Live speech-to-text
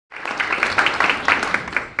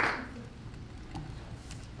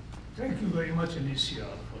Thank you very much, Alicia,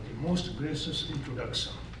 for the most gracious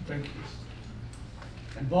introduction. Thank you.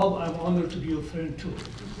 And Bob, I'm honored to be your friend too.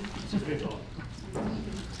 It's a great honor.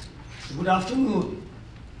 Good afternoon.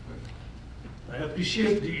 I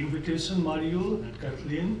appreciate the invitation, Mario and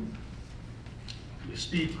Kathleen, to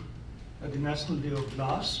speak at the National Day of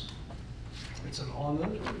Glass. It's an honor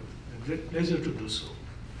and great pleasure to do so.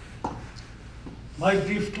 My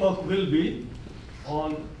brief talk will be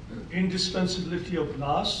on indispensability of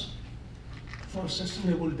glass for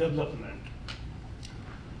sustainable development.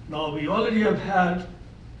 Now, we already have had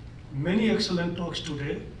many excellent talks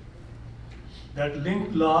today that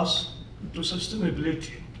link glass to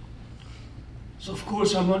sustainability. So of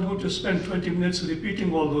course, I'm not going to spend 20 minutes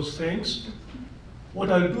repeating all those things. What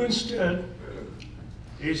I'll do instead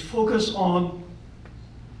is focus on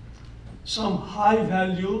some high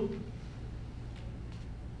value,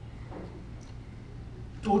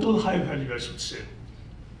 total high value, I should say.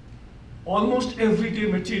 Almost everyday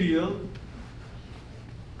material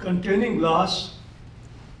containing glass,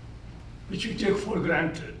 which we take for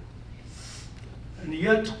granted. And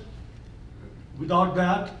yet, without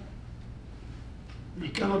that, we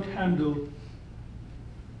cannot handle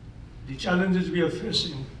the challenges we are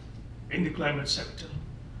facing in the climate sector.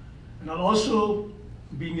 And I'll also,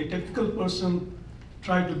 being a technical person,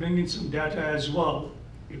 try to bring in some data as well,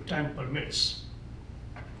 if time permits.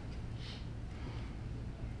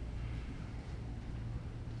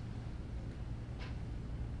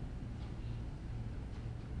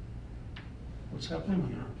 What's happening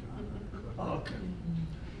here? Okay.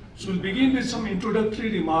 So we'll begin with some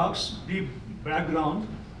introductory remarks, deep background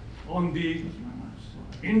on the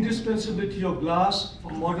indispensability of glass for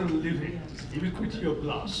modern living, ubiquity of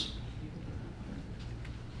glass.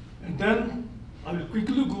 And then I will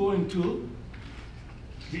quickly go into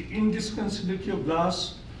the indispensability of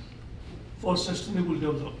glass for sustainable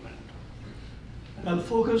development. And I'll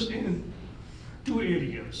focus in two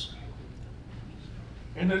areas: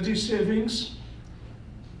 energy savings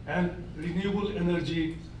and renewable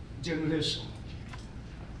energy generation.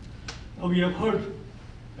 Now we have heard,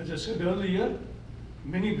 as I said earlier,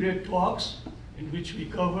 many great talks in which we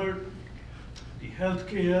covered the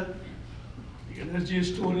healthcare, the energy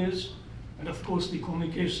storage, and of course the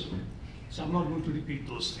communication. So I'm not going to repeat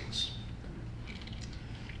those things.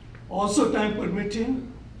 Also, time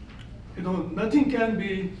permitting, nothing can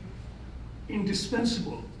be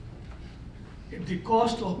indispensable if the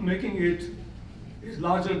cost of making it is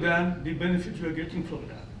larger than the benefit you are getting from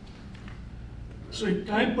that. So if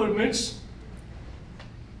time permits,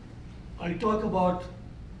 I talk about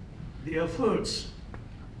the efforts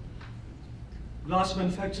glass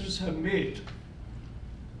manufacturers have made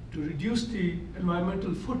to reduce the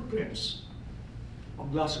environmental footprints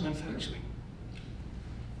of glass manufacturing.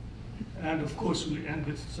 And of course, we'll end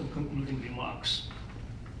with some concluding remarks.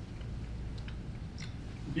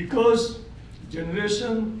 Because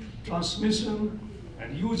generation, transmission,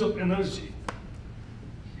 and use of energy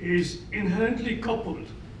is inherently coupled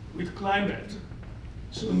with climate.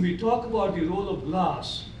 So when we talk about the role of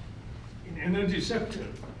glass in energy sector,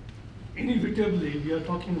 inevitably we are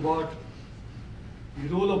talking about the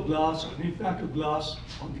role of glass or the impact of glass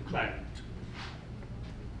on the climate.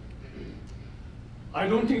 I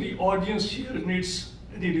don't think the audience here needs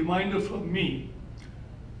any reminder from me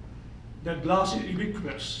that glass is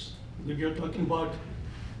ubiquitous. We are talking about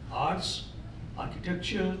arts,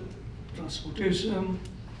 architecture, transportation,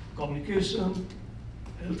 communication,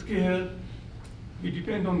 healthcare. We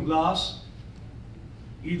depend on glass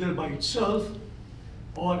either by itself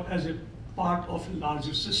or as a part of a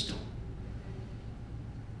larger system.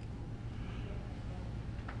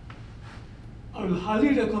 I will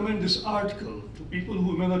highly recommend this article to people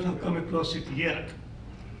who may not have come across it yet.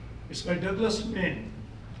 It's by Douglas Main.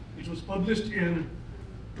 It was published in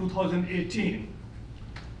 2018,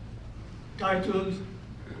 titled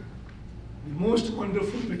 "The Most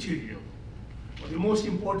Wonderful Material," or the most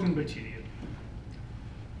important material.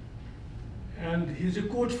 And here's a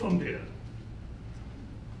quote from there: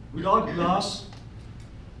 "Without glass,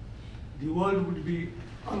 the world would be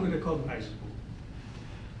unrecognizable."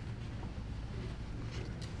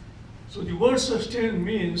 So the word sustain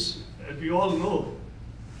means, as we all know,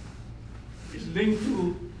 is linked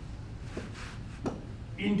to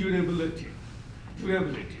endurability,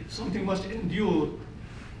 durability. Something must endure.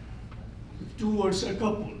 Two words are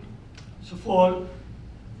coupled. So for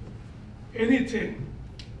anything,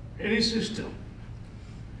 any system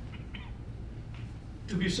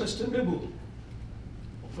to be sustainable,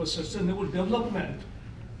 for sustainable development,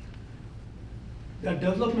 that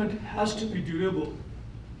development has to be durable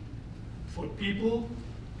for people,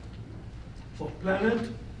 for planet,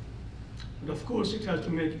 but of course it has to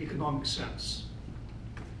make economic sense.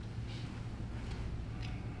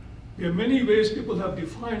 There are many ways people have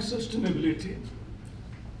defined sustainability.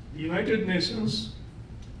 The United Nations,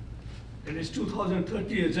 in its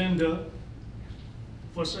 2030 Agenda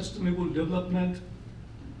for Sustainable Development,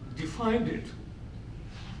 defined it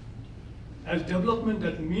as development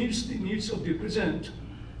that meets the needs of the present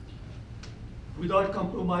without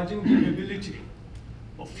compromising the ability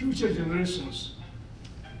of future generations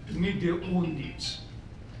to meet their own needs.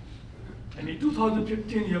 And in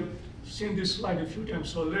 2015, you have seen this slide a few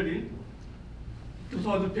times already.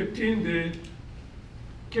 2015, they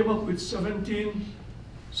came up with 17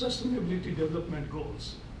 sustainability development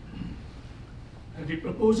goals. And the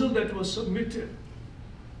proposal that was submitted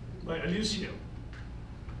by Alicia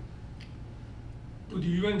to the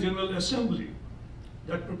UN General Assembly,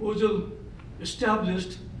 that proposal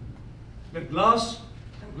established that glass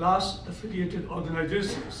and glass-affiliated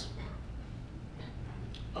organizations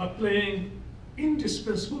are playing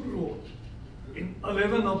indispensable role in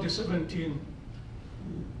 11 of the 17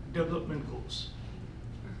 development goals.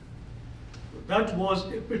 That was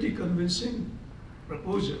a pretty convincing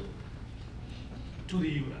proposal to the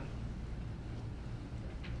UN.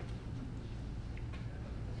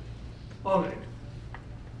 All right.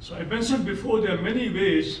 So I mentioned before there are many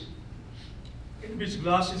ways in which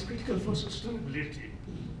glass is critical for sustainability.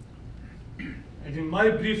 And in my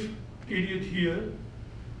brief period here,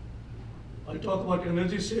 I'll talk about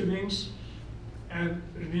energy savings and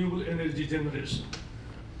renewable energy generation.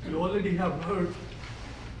 You already have heard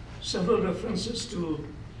several references to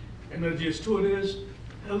energy storage,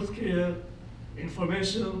 healthcare,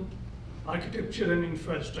 information, architecture, and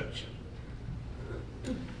infrastructure.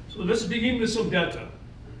 So let's begin with some data.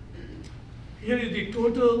 Here is the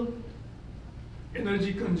total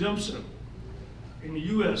energy consumption in the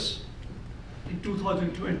US in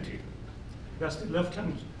 2020. That's the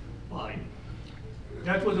left-hand pie.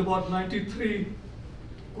 That was about 93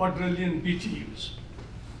 quadrillion BTUs.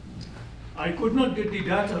 I could not get the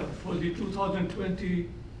data for the 2020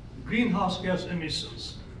 greenhouse gas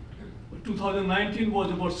emissions. But 2019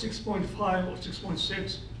 was about 6.5 or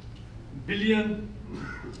 6.6 billion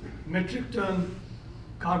metric ton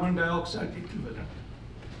carbon dioxide equivalent.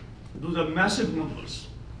 Those are massive numbers.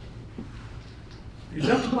 The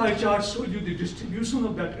left pie chart shows you the distribution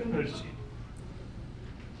of that energy.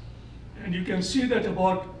 And you can see that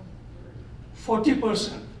about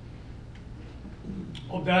 40%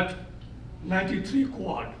 of that 93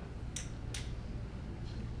 quad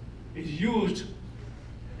is used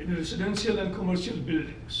in residential and commercial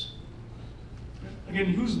buildings.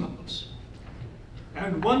 Again, huge numbers.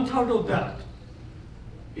 And 1/3 of that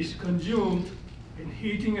is consumed in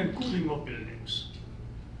heating and cooling of buildings.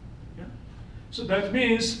 Yeah? So that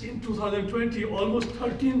means in 2020, almost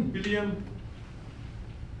 13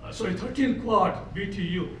 quad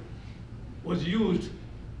BTU was used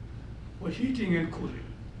for heating and cooling.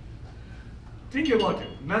 Think about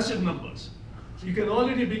it, massive numbers. So you can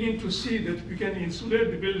already begin to see that if we can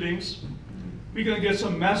insulate the buildings, we can get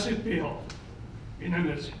some massive payoff in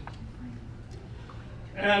energy.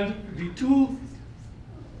 And the two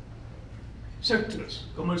sectors,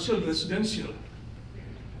 commercial, residential,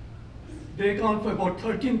 they account for about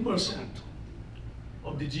 13%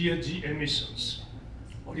 of the GHG emissions.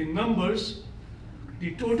 Or in numbers,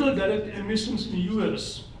 the total direct emissions in the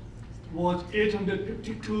US was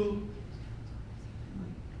 852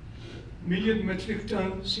 million metric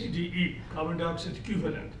ton CDE, carbon dioxide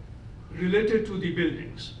equivalent, related to the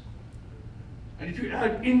buildings. And if you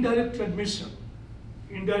add indirect emission,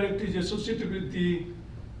 indirect is associated with the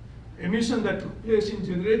emission that took place in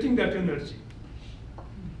generating that energy.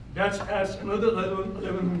 That adds another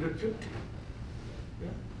 1150. Yeah?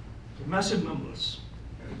 So massive numbers.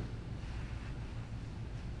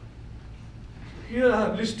 Here I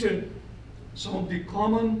have listed some of the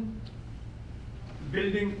common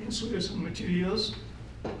building insulation materials.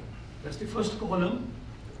 That's the first column.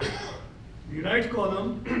 The right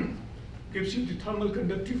column gives you the thermal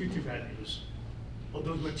conductivity values of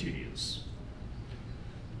those materials.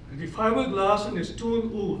 And the fiberglass and the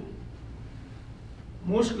stone wool.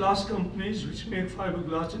 Most glass companies which make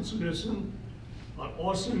fiberglass insulation are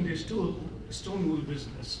also in the stone wool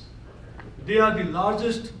business. They are the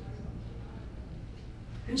largest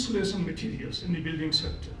insulation materials in the building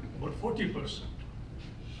sector, about 40%.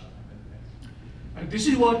 And this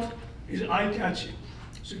is what is eye-catching.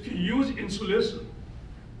 So if you use insulation,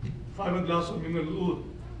 fiberglass or mineral wool,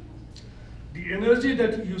 the energy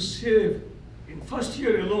that you save in first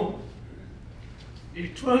year alone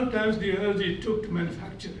is 12 times the energy it took to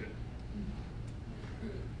manufacture it.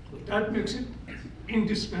 So that makes it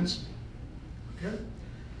indispensable. Okay?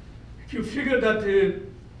 If you figure that a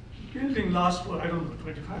building lasts for, I don't know,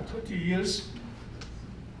 25, 30 years,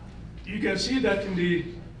 you can see that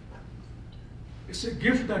it's a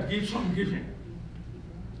gift that keeps on giving.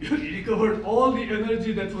 You recovered all the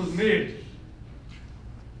energy that was made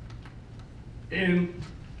in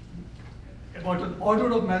about an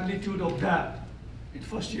order of magnitude of that in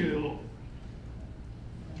first year alone.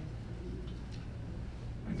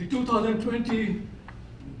 And the 2020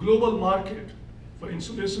 global market for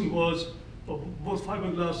insulation was, for both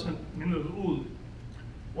fiberglass and mineral wool,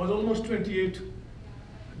 was almost 28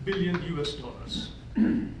 billion US dollars.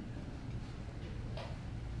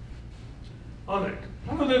 All right,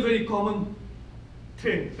 another very common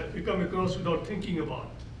thing that we come across without thinking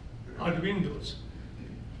about are the windows.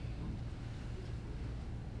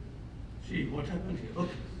 See what happened here,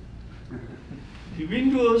 okay. The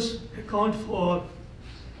windows account for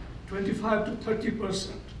 25 to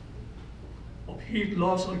 30% of heat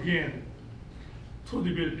loss or gain through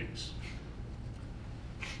the buildings.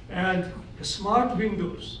 And the smart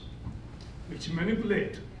windows, which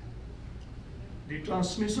manipulate the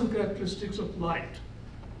transmission characteristics of light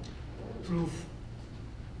through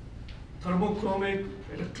thermochromic,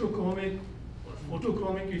 electrochromic, or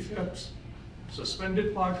photochromic effects,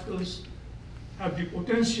 suspended particles, have the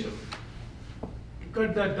potential to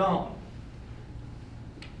cut that down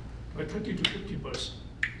by 30 to 50%.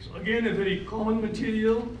 So again, a very common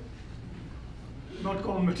material, not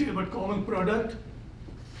common material, but common product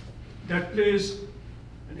that plays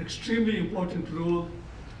an extremely important role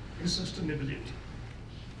in sustainability.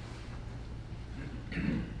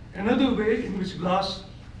 Another way in which glass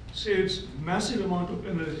saves massive amount of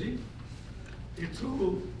energy is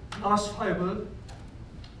through glass fiber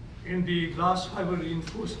in the glass fiber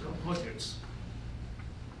reinforced composites.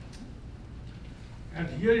 And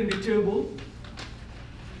here in the table,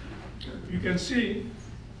 you can see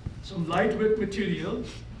some lightweight material.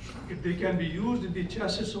 If they can be used in the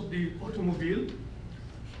chassis of the automobile,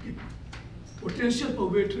 the potential for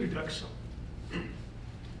weight reduction.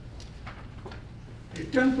 A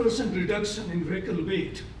 10% reduction in vehicle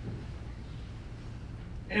weight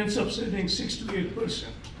ends up saving 6 to 8%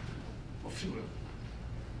 of fuel.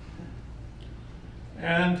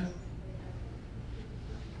 And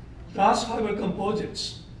glass fiber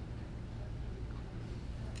composites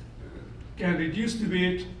can reduce the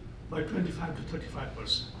weight by 25 to 35%.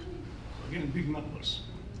 So again, big numbers.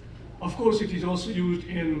 Of course, it is also used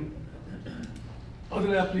in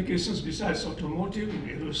other applications besides automotive,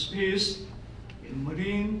 in aerospace, in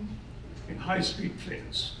marine, in high-speed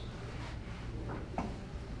trains.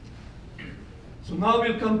 So now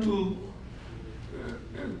we'll come to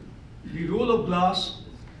the role of glass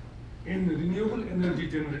in renewable energy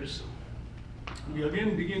generation. We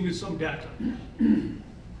again begin with some data from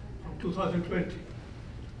 2020.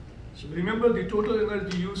 So remember, the total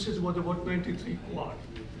energy usage was about 93 quart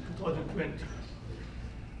in 2020.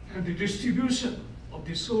 And the distribution of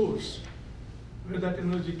the source where that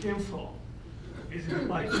energy came from is in the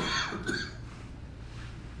pie chart.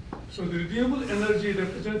 So the renewable energy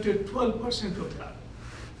represented 12% of that.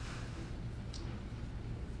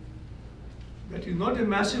 That is not a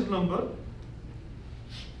massive number,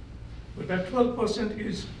 but that 12%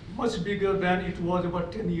 is much bigger than it was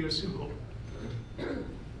about 10 years ago.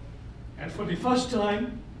 And for the first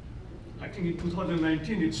time, I think in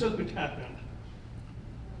 2019 itself it happened,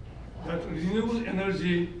 that renewable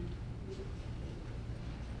energy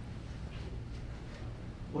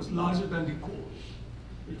was larger than the coal.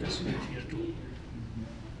 You can see it here too.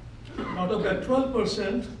 Out of that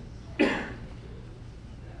 12%,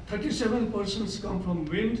 37% come from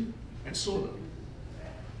wind and solar.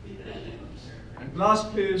 And glass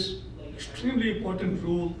plays an extremely important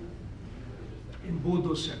role in both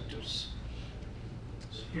those sectors.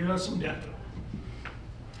 So here are some data.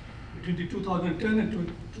 Between the 2010 and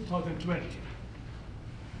 2020,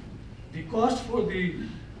 the cost for the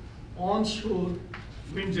onshore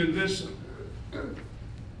wind generation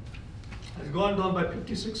has gone down by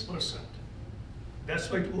 56%.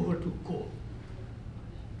 That's why it overtook coal.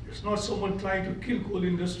 It's not someone trying to kill coal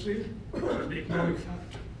industry, it's the economic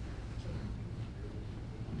factor.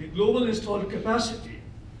 The global installed capacity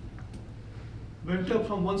went up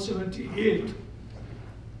from 178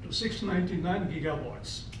 to 699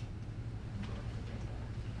 gigawatts.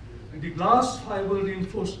 And the glass fiber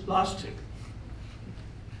reinforced plastic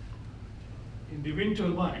in the wind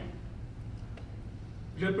turbine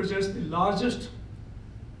represents the largest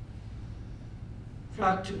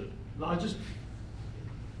factor, largest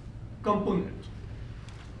component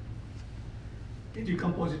in the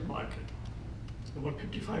composite market, about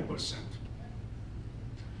 55%.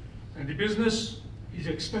 And the business is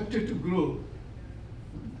expected to grow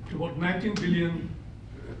to about 19 billion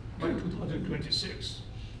by 2026.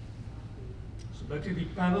 So that is the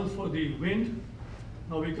panel for the wind.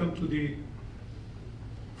 Now we come to the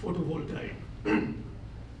photovoltaic.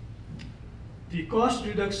 The cost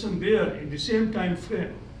reduction there in the same time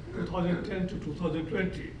frame, 2010 to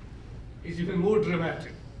 2020, is even more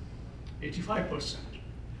dramatic, 85%.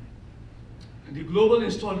 And the global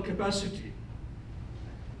installed capacity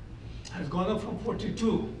has gone up from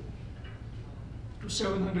 42 to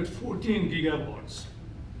 714 gigawatts.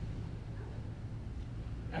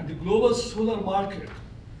 And the global solar market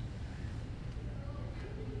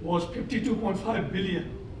was 52.5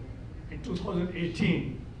 billion in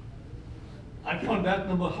 2018. I found that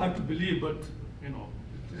number hard to believe, but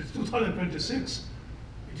it's 2026.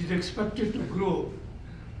 It is expected to grow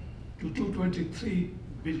to 223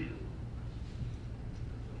 billion.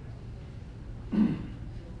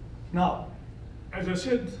 Now, as I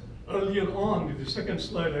said earlier on in the second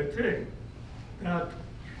slide, I think that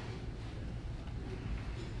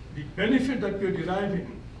the benefit that we're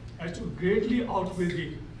deriving has to greatly outweigh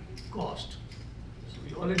the cost. So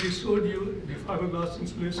we already showed you the fiberglass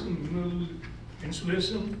insulation, mineral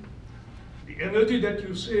insulation. The energy that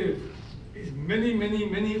you save is many, many,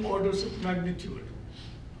 many orders of magnitude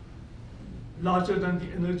larger than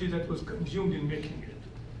the energy that was consumed in making it.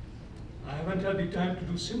 I haven't had the time to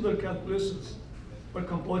do similar calculations for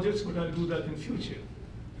composites, but I'll do that in future.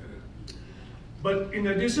 But in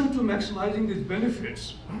addition to maximizing these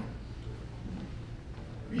benefits,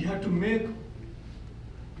 we had to make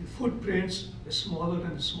the footprints smaller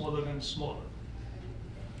and smaller and smaller.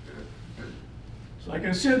 So I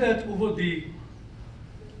can say that over the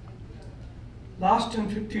last 10,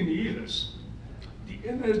 15 years, the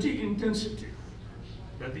energy intensity,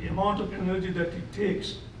 that the amount of energy that it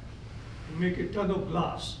takes to make a ton of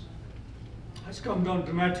glass, has come down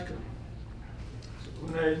dramatically. So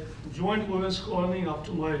when I joined Women's Corning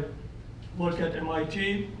after my work at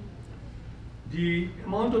MIT, the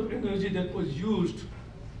amount of energy that was used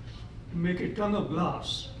to make a ton of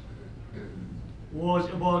glass was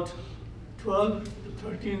about 12 to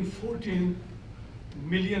 13, 14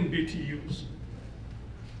 million BTUs.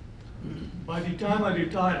 By the time I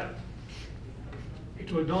retired, it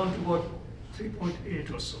was down to about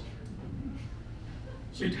 3.8 or so.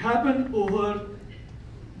 So it happened over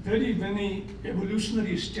very many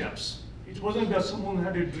evolutionary steps. It wasn't that someone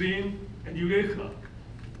had a dream and eureka.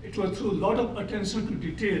 It was through a lot of attention to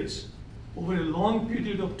details over a long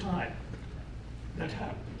period of time that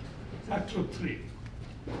happened, factor of 3.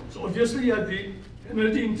 So obviously, as the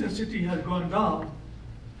energy intensity has gone down,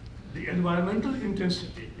 the environmental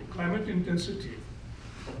intensity, the climate intensity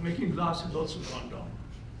of making glass has also gone down.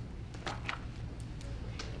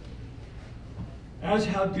 As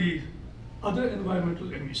have the other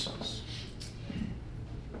environmental emissions.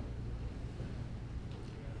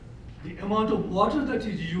 The amount of water that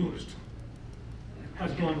is used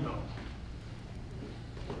has gone down.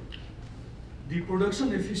 The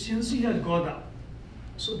production efficiency has gone up.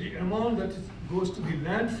 So the amount that goes to the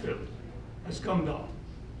landfill has come down.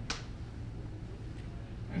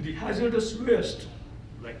 And the hazardous waste,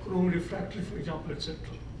 like chrome refractory, for example, etc.,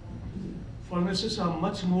 furnaces are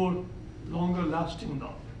much more longer lasting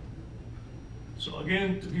now. So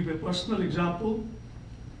again, to give a personal example,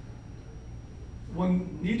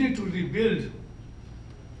 one needed to rebuild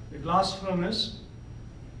the glass furnace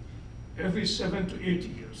every 7 to 8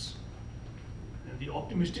 years. And the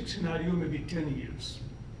optimistic scenario may be 10 years.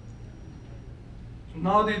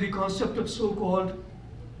 Now there's the concept of so-called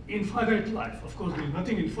infinite life. Of course, there's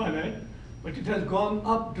nothing infinite, but it has gone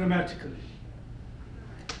up dramatically.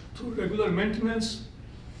 Through regular maintenance,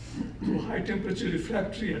 through high temperature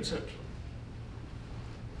refractory, etc.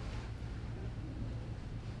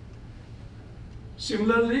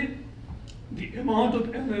 Similarly, the amount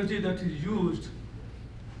of energy that is used,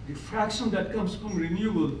 the fraction that comes from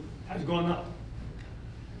renewable has gone up.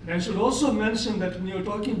 And I should also mention that when you're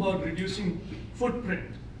talking about reducing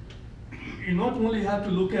footprint, you not only have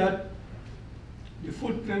to look at the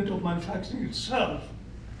footprint of manufacturing itself,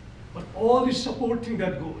 but all the supporting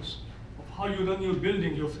that goes, of how you run your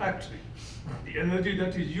building, your factory, the energy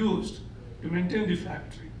that is used to maintain the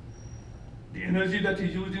factory, the energy that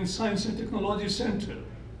is used in Science and Technology Center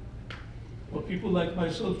for people like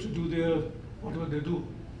myself to do their, whatever they do.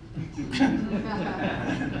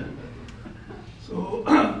 So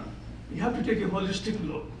we have to take a holistic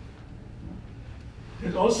look.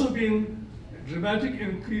 There's also been a dramatic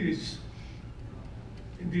increase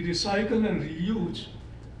in the recycle and reuse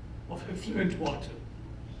of effluent water.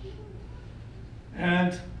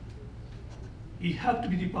 And you have to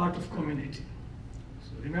be the part of community.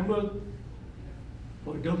 So remember,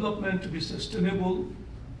 for development to be sustainable,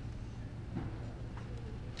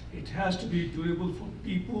 it has to be durable for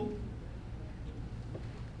people,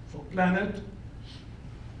 for planet.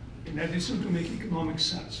 In addition to make economic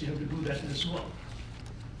sense, you have to do that as well.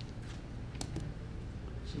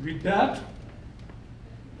 So with that,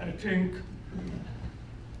 I think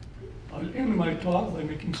I'll end my talk by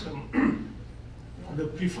making some other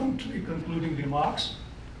perfunctory concluding remarks.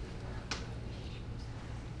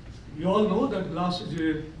 We all know that glass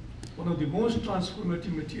is one of the most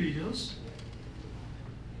transformative materials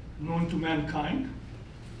known to mankind.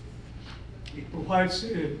 It provides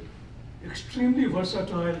an extremely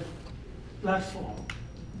versatile platform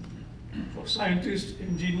for scientists,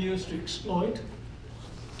 engineers to exploit,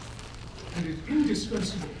 and is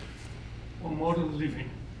indispensable for modern living.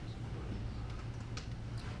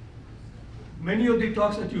 Many of the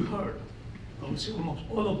talks that you heard, I would say almost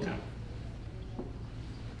all of them,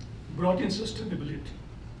 brought in sustainability.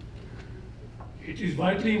 It is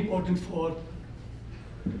vitally important for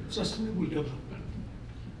sustainable development.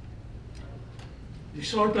 The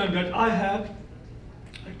short time that I had,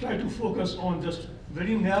 I tried to focus on just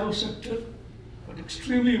very narrow sector, but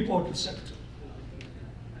extremely important sector.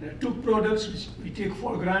 And I took products which we take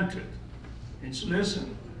for granted: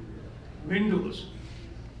 insulation, windows,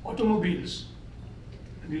 automobiles,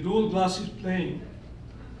 and the role glass is playing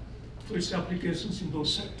for its applications in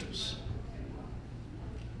those sectors.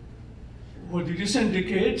 Over the recent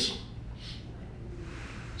decades,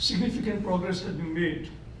 significant progress has been made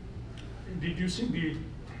in reducing the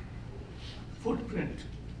footprint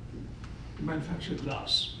to manufacture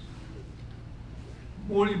glass.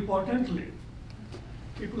 More importantly,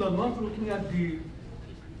 people are not looking at the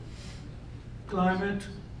climate,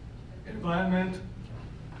 environment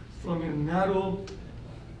from a narrow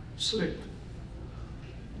slit.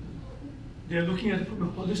 They're looking at it from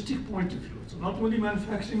a holistic point of view. So not only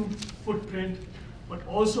manufacturing footprint, but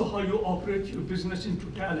also how you operate your business in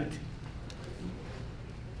totality.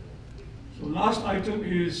 So last item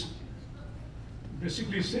is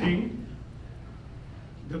basically saying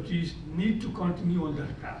that we need to continue on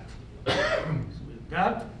that path. So with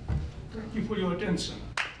that, thank you for your attention.